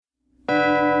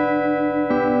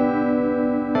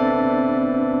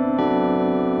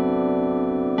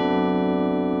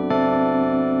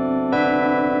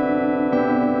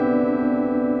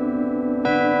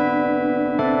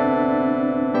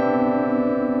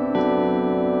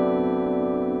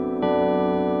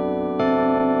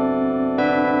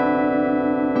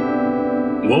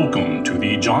Welcome to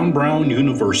the John Brown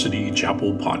University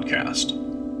Chapel Podcast,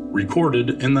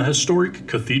 recorded in the historic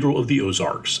Cathedral of the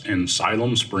Ozarks in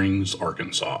Siloam Springs,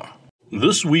 Arkansas.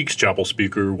 This week's chapel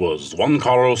speaker was Juan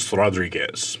Carlos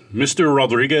Rodriguez. Mr.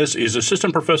 Rodriguez is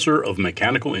Assistant Professor of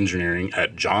Mechanical Engineering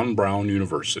at John Brown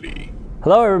University.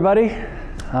 Hello, everybody.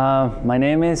 My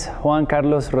name is Juan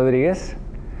Carlos Rodriguez.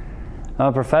 I'm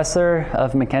a professor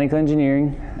of mechanical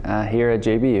engineering here at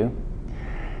JBU.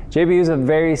 JBU is a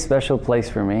very special place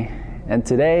for me, and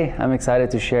today I'm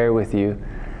excited to share with you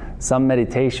some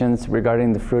meditations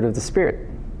regarding the fruit of the Spirit.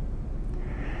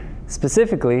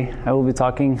 Specifically, I will be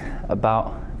talking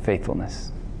about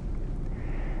faithfulness.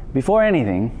 Before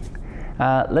anything,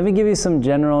 let me give you some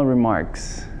general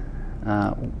remarks.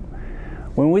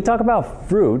 When we talk about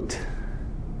fruit,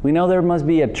 we know there must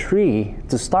be a tree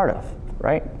to start off,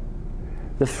 right?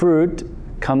 The fruit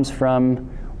comes from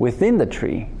within the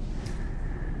tree.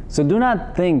 So do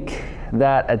not think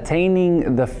that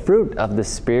attaining the fruit of the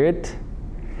Spirit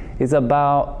is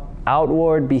about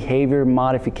outward behavior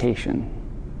modification.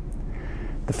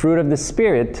 The fruit of the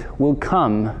Spirit will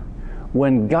come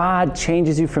when God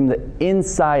changes you from the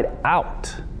inside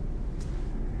out.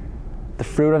 The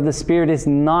fruit of the Spirit is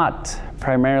not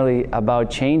primarily about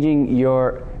changing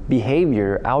your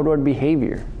behavior, outward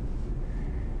behavior.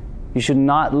 You should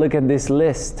not look at this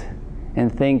list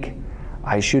and think,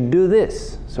 I should do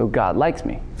this so God likes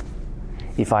me.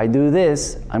 If I do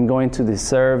this, I'm going to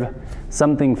deserve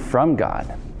something from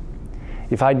God.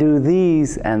 If I do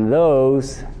these and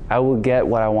those, I will get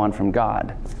what I want from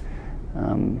God.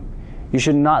 You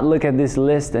should not look at this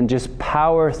list and just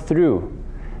power through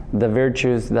the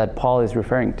virtues that Paul is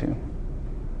referring to.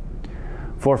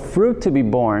 For fruit to be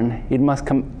born, it must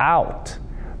come out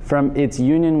from its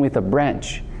union with a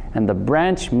branch, and the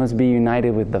branch must be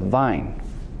united with the vine.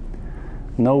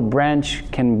 No branch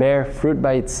can bear fruit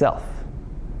by itself.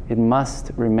 It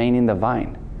must remain in the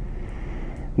vine.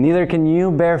 Neither can you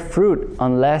bear fruit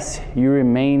unless you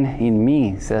remain in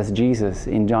me, says Jesus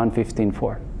in John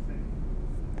 15:4.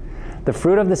 The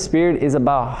fruit of the Spirit is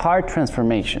about heart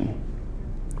transformation.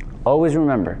 Always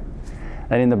remember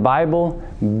that in the Bible,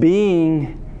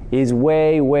 being is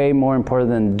way, way more important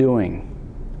than doing.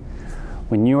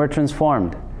 When you are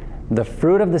transformed, the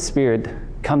fruit of the Spirit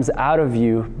comes out of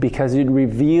you because it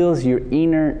reveals your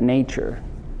inner nature.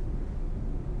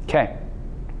 Okay,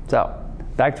 so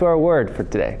back to our word for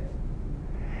today.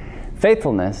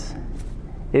 Faithfulness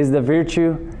is the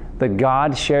virtue that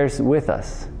God shares with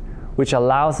us, which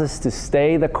allows us to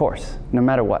stay the course no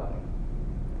matter what.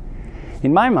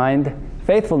 In my mind,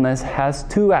 faithfulness has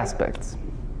two aspects.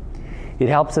 It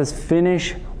helps us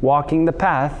finish walking the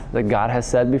path that God has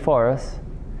set before us.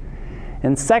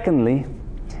 And secondly,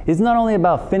 it's not only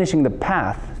about finishing the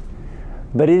path,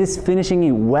 but it is finishing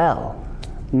it well,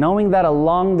 knowing that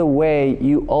along the way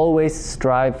you always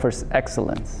strive for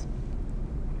excellence.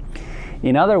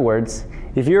 In other words,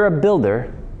 if you're a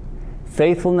builder,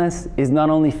 faithfulness is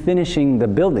not only finishing the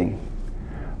building,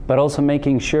 but also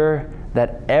making sure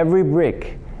that every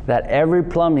brick, that every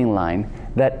plumbing line,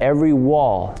 that every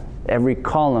wall, every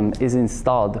column is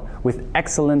installed with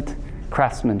excellent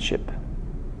craftsmanship.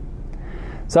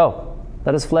 So,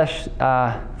 let us flesh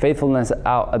faithfulness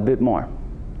out a bit more.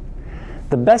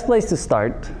 The best place to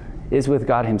start is with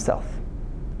God Himself.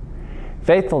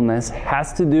 Faithfulness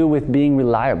has to do with being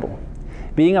reliable,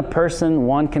 being a person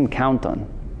one can count on.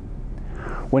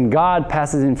 When God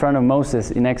passes in front of Moses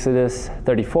in Exodus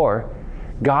 34,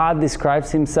 God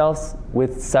describes Himself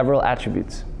with several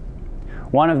attributes.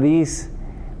 One of these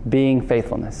being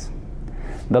faithfulness.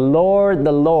 The Lord,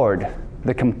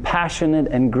 the compassionate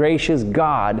and gracious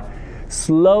God,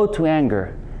 slow to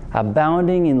anger,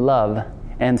 abounding in love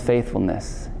and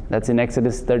faithfulness. That's in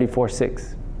Exodus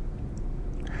 34:6.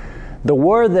 The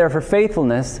word there for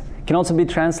faithfulness can also be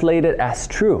translated as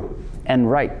true and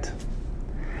right.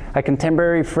 A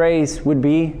contemporary phrase would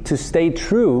be to stay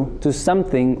true to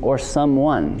something or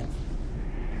someone.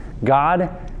 God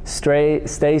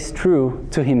stays true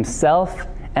to Himself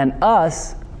and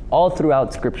us all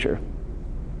throughout Scripture.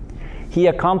 He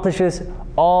accomplishes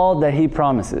all that He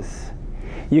promises.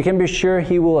 You can be sure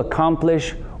He will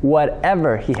accomplish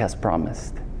whatever He has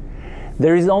promised.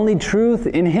 There is only truth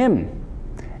in Him,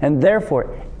 and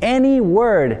therefore any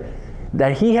word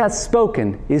that He has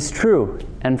spoken is true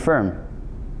and firm.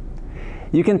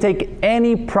 You can take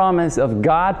any promise of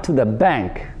God to the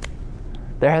bank.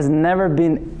 There has never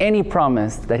been any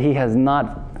promise that He has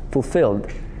not fulfilled,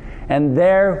 and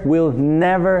there will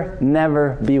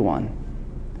never be one.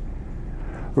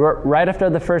 Right after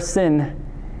the first sin,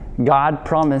 God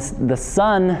promised the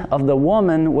son of the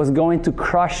woman was going to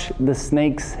crush the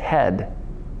snake's head.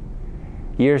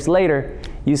 years later,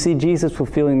 you see Jesus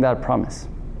fulfilling that promise.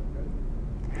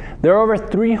 There are over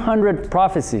 300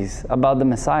 prophecies about the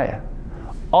Messiah,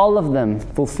 all of them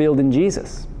fulfilled in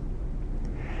Jesus.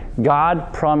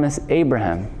 God promised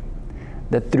Abraham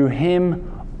that through him,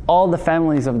 all the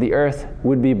families of the earth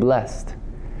would be blessed.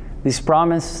 This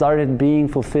promise started being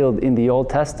fulfilled in the Old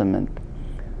Testament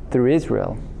through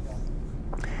Israel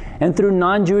and through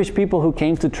non-Jewish people who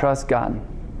came to trust God.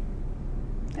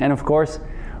 And of course,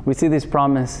 we see this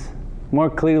promise more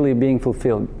clearly being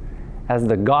fulfilled as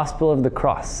the gospel of the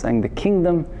cross and the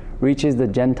kingdom reaches the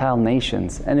Gentile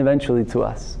nations and eventually to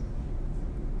us.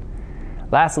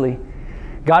 Lastly,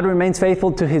 God remains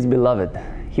faithful to his beloved.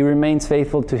 He remains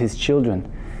faithful to his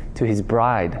children, to his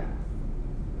bride.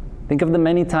 Think of the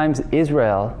many times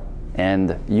Israel,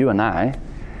 and you and I,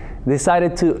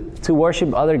 decided to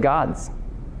worship other gods.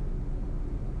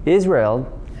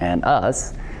 Israel and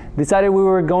us decided we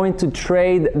were going to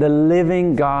trade the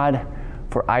living God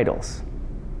for idols,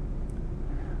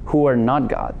 who are not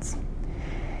gods.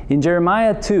 In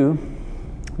Jeremiah 2,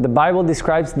 the Bible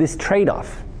describes this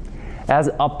trade-off as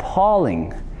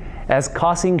appalling, as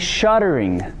causing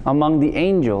shuddering among the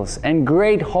angels and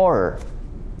great horror.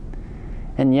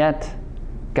 And yet,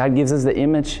 God gives us the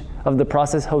image of the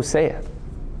process Hosea.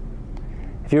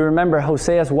 If you remember,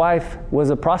 Hosea's wife was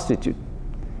a prostitute,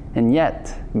 and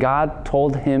yet God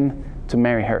told him to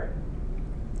marry her.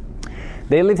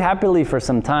 They lived happily for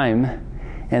some time,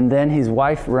 and then his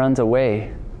wife runs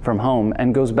away from home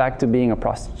and goes back to being a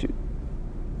prostitute.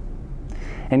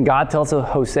 And God tells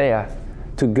Hosea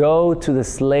to go to the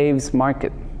slaves'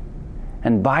 market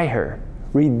and buy her,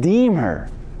 redeem her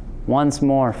once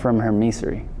more from her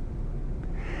misery.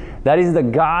 That is the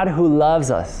God who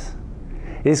loves us,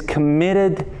 is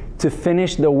committed to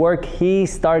finish the work he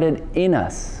started in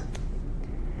us.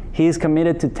 He is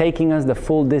committed to taking us the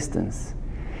full distance.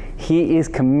 He is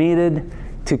committed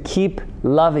to keep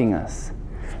loving us,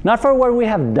 not for what we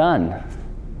have done,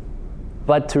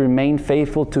 but to remain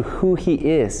faithful to who he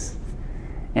is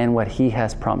and what he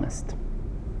has promised.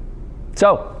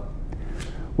 So,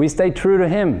 we stay true to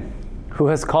him who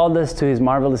has called us to his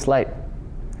marvelous light.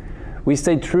 We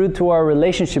stay true to our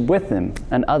relationship with him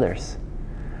and others.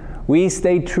 We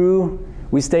stay true,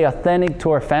 we stay authentic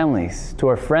to our families, to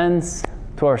our friends,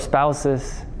 to our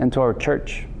spouses, and to our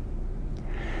church,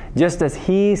 just as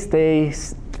he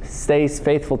stays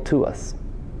faithful to us.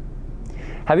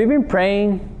 Have you been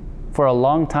praying for a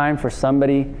long time for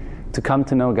somebody to come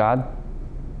to know God?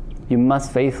 You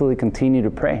must faithfully continue to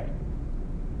pray.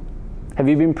 Have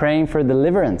you been praying for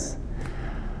deliverance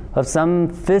of some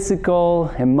physical,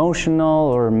 emotional,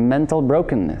 or mental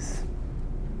brokenness?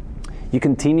 You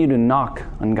continue to knock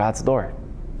on God's door.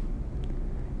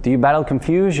 Do you battle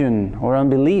confusion or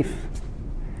unbelief?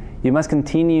 You must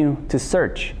continue to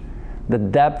search the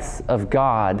depths of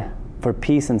God for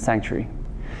peace and sanctuary.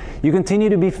 You continue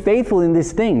to be faithful in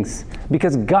these things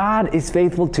because God is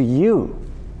faithful to you.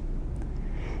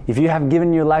 If you have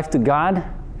given your life to God,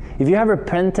 if you have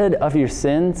repented of your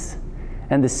sins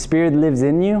and the Spirit lives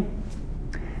in you,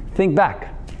 think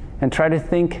back and try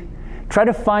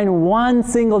to find one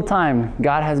single time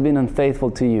God has been unfaithful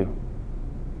to you.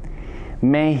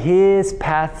 May his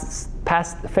past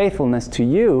faithfulness to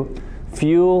you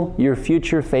fuel your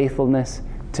future faithfulness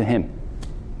to him.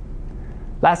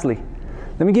 Lastly,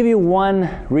 let me give you one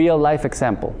real life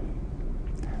example.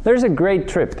 There's a great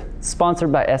trip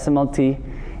sponsored by SMLT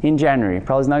in January.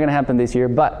 Probably not going to happen this year,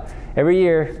 but every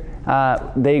year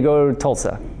they go to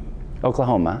Tulsa,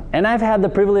 Oklahoma. And I've had the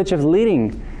privilege of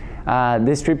leading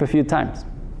this trip a few times.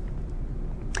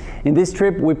 In this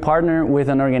trip, we partner with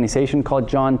an organization called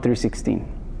John 3:16.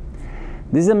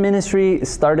 This is a ministry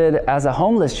started as a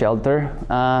homeless shelter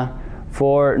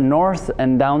for North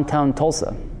and downtown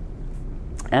Tulsa.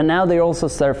 And now they also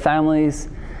serve families,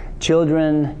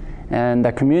 children, and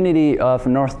the community of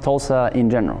North Tulsa in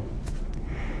general.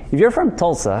 If you're from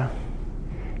Tulsa,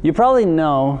 you probably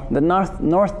know that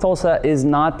North Tulsa is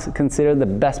not considered the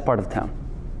best part of town.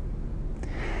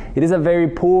 It is a very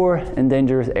poor and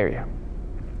dangerous area.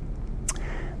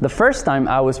 The first time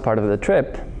I was part of the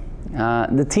trip,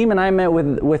 the team and I met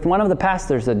with one of the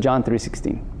pastors at John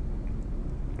 3:16.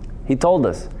 He told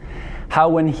us how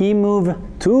when he moved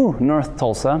to North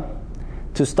Tulsa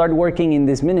to start working in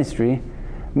this ministry,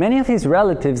 many of his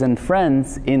relatives and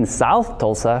friends in South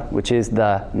Tulsa, which is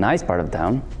the nice part of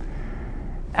town,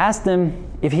 asked him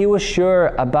if he was sure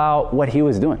about what he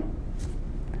was doing.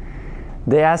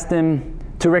 They asked him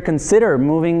to reconsider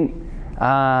moving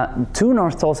to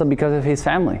North Tulsa because of his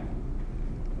family.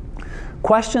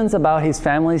 Questions about his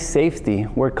family's safety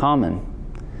were common,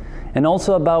 and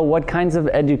also about what kinds of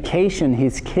education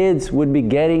his kids would be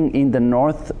getting in the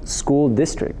North school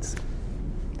districts.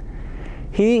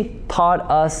 He taught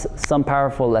us some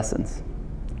powerful lessons.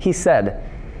 He said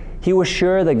he was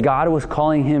sure that God was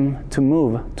calling him to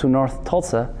move to North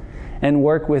Tulsa and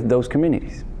work with those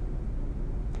communities.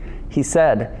 He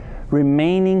said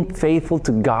remaining faithful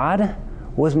to God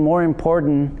was more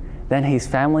important than his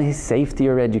family's safety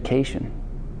or education.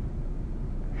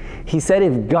 He said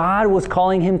if God was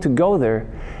calling him to go there,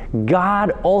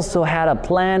 God also had a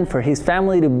plan for his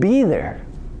family to be there.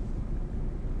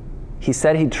 He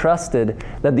said he trusted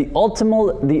that the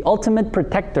ultimate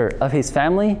protector of his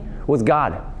family was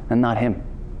God and not him.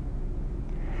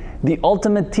 The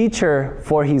ultimate teacher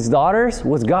for his daughters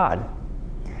was God.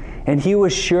 And he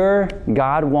was sure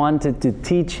God wanted to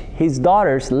teach his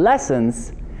daughters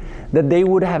lessons that they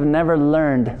would have never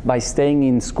learned by staying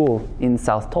in school in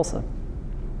South Tulsa.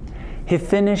 He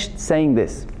finished saying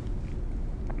this: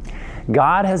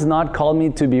 God has not called me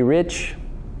to be rich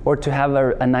or to have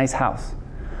a nice house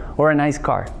or a nice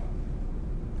car.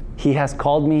 He has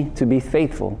called me to be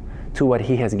faithful to what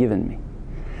he has given me.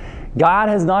 God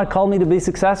has not called me to be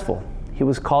successful. He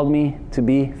has called me to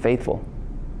be faithful.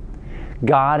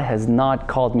 God has not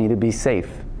called me to be safe.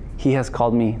 He has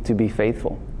called me to be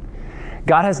faithful.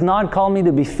 God has not called me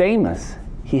to be famous.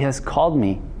 He has called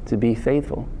me to be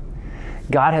faithful.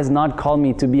 God has not called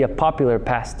me to be a popular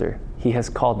pastor. He has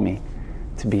called me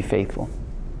to be faithful.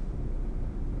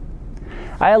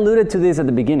 I alluded to this at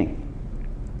the beginning,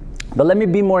 but let me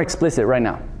be more explicit right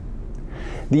now.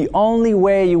 The only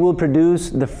way you will produce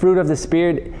the fruit of the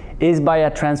Spirit is by a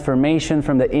transformation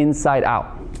from the inside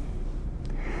out.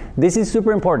 This is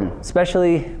super important,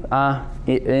 especially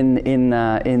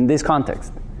in this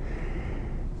context.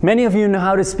 Many of you know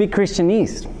how to speak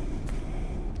Christianese.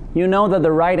 You know that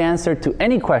the right answer to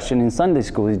any question in Sunday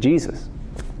school is Jesus.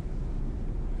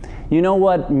 You know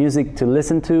what music to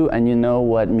listen to, and you know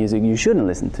what music you shouldn't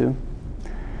listen to.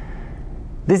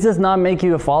 This does not make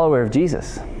you a follower of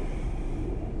Jesus.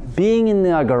 Being in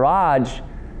a garage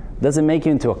doesn't make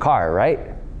you into a car, right?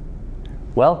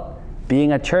 Well,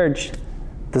 being at church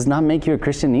does not make you a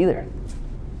Christian either.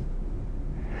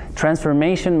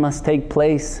 Transformation must take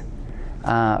place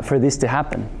for this to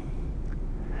happen.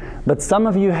 But some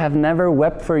of you have never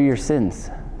wept for your sins.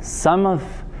 Some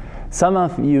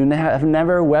of you have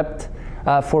never wept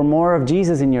for more of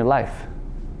Jesus in your life.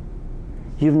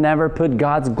 You've never put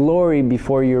God's glory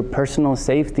before your personal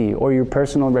safety or your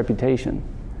personal reputation.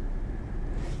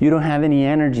 You don't have any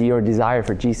energy or desire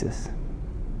for Jesus.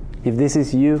 If this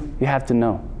is you, you have to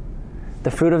know the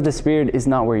fruit of the Spirit is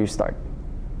not where you start.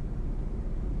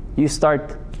 You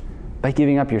start by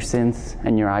giving up your sins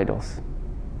and your idols.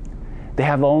 They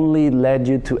have only led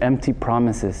you to empty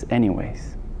promises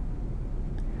anyways.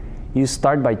 You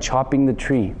start by chopping the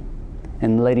tree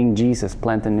and letting Jesus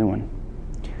plant a new one.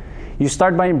 You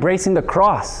start by embracing the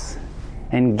cross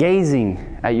and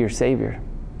gazing at your Savior.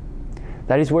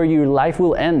 That is where your life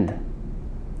will end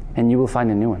and you will find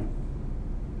a new one.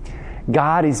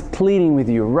 God is pleading with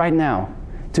you right now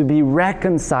to be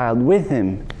reconciled with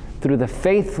Him through the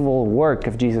faithful work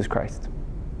of Jesus Christ.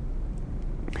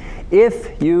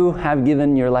 If you have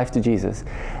given your life to Jesus,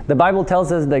 the Bible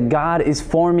tells us that God is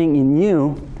forming in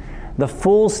you the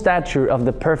full stature of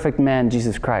the perfect man,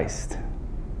 Jesus Christ.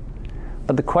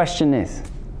 But the question is,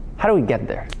 how do we get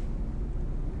there?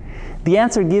 The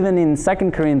answer given in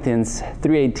 2 Corinthians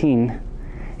 3:18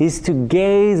 is to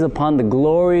gaze upon the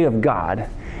glory of God,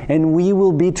 and we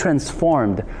will be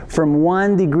transformed from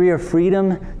one degree of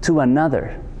freedom to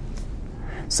another.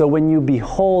 So when you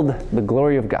behold the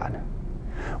glory of God,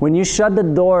 when you shut the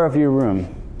door of your room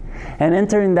and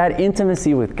enter in that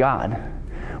intimacy with God,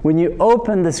 when you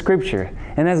open the Scripture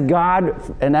and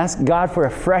ask God for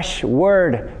a fresh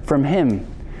word from Him,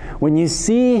 when you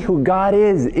see who God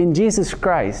is in Jesus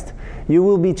Christ, you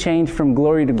will be changed from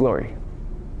glory to glory.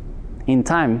 In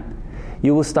time,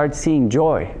 you will start seeing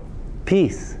joy,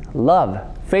 peace, love,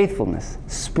 faithfulness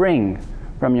spring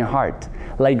from your heart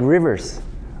like rivers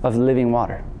of living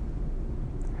water.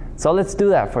 So let's do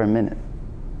that for a minute.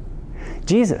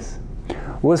 Jesus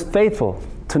was faithful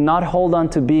to not hold on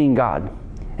to being God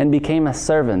and became a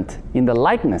servant in the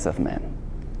likeness of man.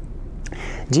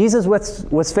 Jesus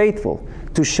was faithful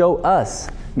to show us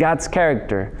God's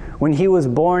character when He was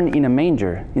born in a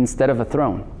manger instead of a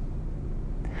throne.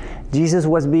 Jesus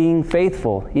was being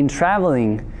faithful in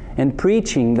traveling and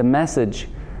preaching the message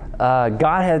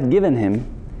God had given Him,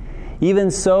 even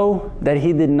so that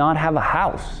He did not have a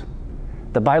house.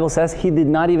 The Bible says He did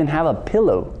not even have a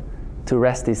pillow to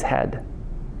rest His head.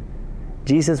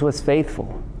 Jesus was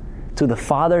faithful to the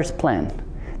Father's plan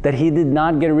that he did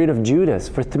not get rid of Judas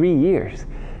for 3 years,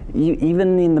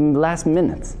 even in the last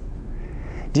minutes.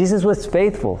 Jesus was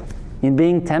faithful in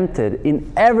being tempted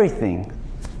in everything,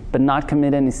 but not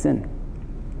commit any sin.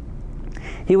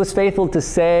 He was faithful to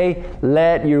say,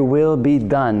 "Let your will be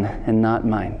done and not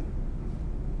mine."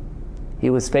 He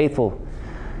was faithful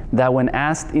that when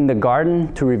asked in the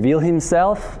garden to reveal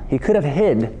himself, he could have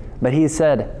hid, but he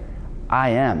said, "I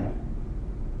am."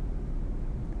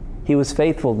 He was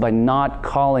faithful by not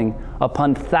calling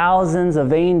upon thousands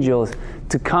of angels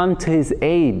to come to his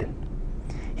aid.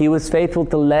 He was faithful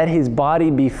to let his body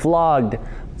be flogged,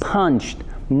 punched,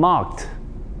 mocked.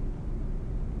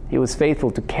 He was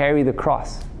faithful to carry the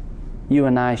cross you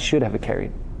and I should have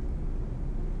carried.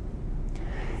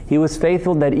 He was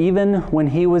faithful that even when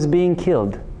he was being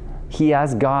killed, he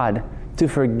asked God to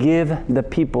forgive the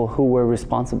people who were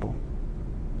responsible.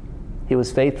 He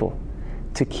was faithful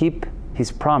to keep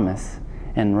his promise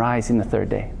and rise in the third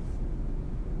day.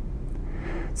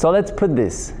 So let's put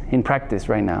this in practice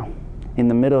right now, in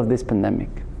the middle of this pandemic.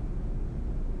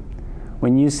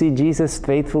 When you see Jesus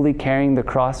faithfully carrying the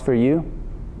cross for you,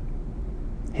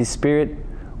 his Spirit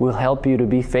will help you to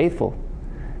be faithful,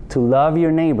 to love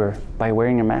your neighbor by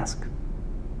wearing a mask.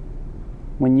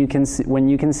 When you can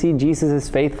see Jesus'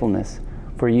 faithfulness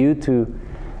for you to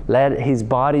let his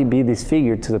body be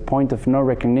disfigured to the point of no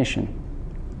recognition,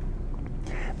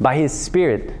 by his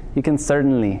Spirit, you can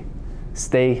certainly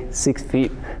stay 6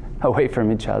 feet away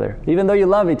from each other. Even though you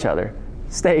love each other,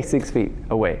 stay 6 feet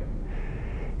away.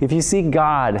 If you see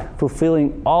God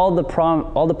fulfilling all the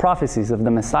prophecies of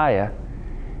the Messiah,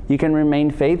 you can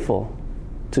remain faithful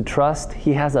to trust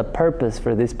he has a purpose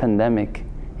for this pandemic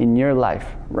in your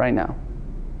life right now.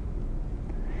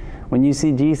 When you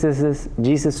see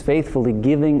Jesus faithfully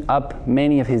giving up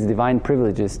many of his divine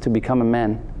privileges to become a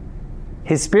man,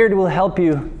 his Spirit will help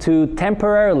you to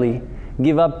temporarily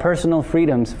give up personal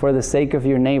freedoms for the sake of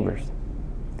your neighbors.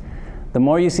 The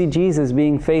more you see Jesus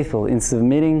being faithful in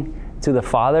submitting to the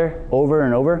Father over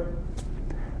and over,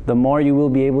 the more you will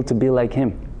be able to be like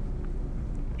him.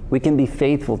 We can be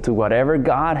faithful to whatever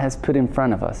God has put in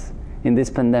front of us in this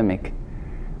pandemic,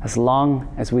 as long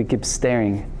as we keep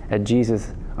staring at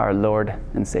Jesus, our Lord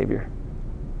and Savior.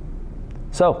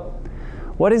 So,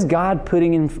 what is God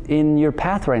putting in your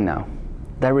path right now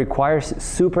that requires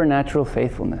supernatural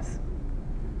faithfulness?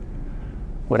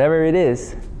 Whatever it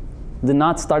is, do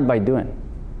not start by doing.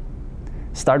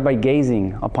 Start by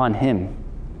gazing upon him,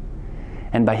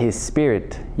 and by his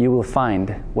Spirit, you will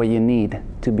find what you need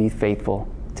to be faithful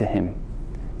to him,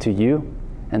 to you,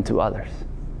 and to others.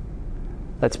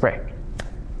 Let's pray.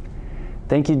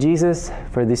 Thank you, Jesus,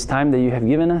 for this time that you have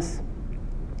given us.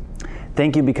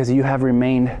 Thank you because you have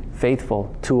remained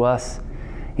faithful to us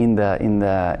in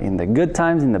the good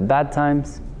times, in the bad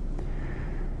times.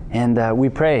 And we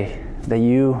pray that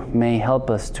you may help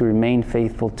us to remain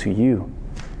faithful to you,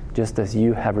 just as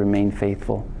you have remained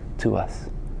faithful to us.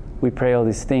 We pray all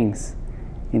these things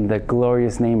in the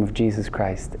glorious name of Jesus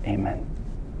Christ. Amen.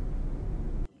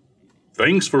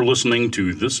 Thanks for listening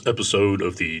to this episode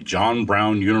of the John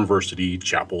Brown University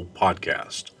Chapel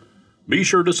Podcast. Be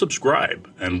sure to subscribe,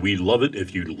 and we'd love it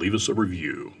if you'd leave us a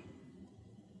review.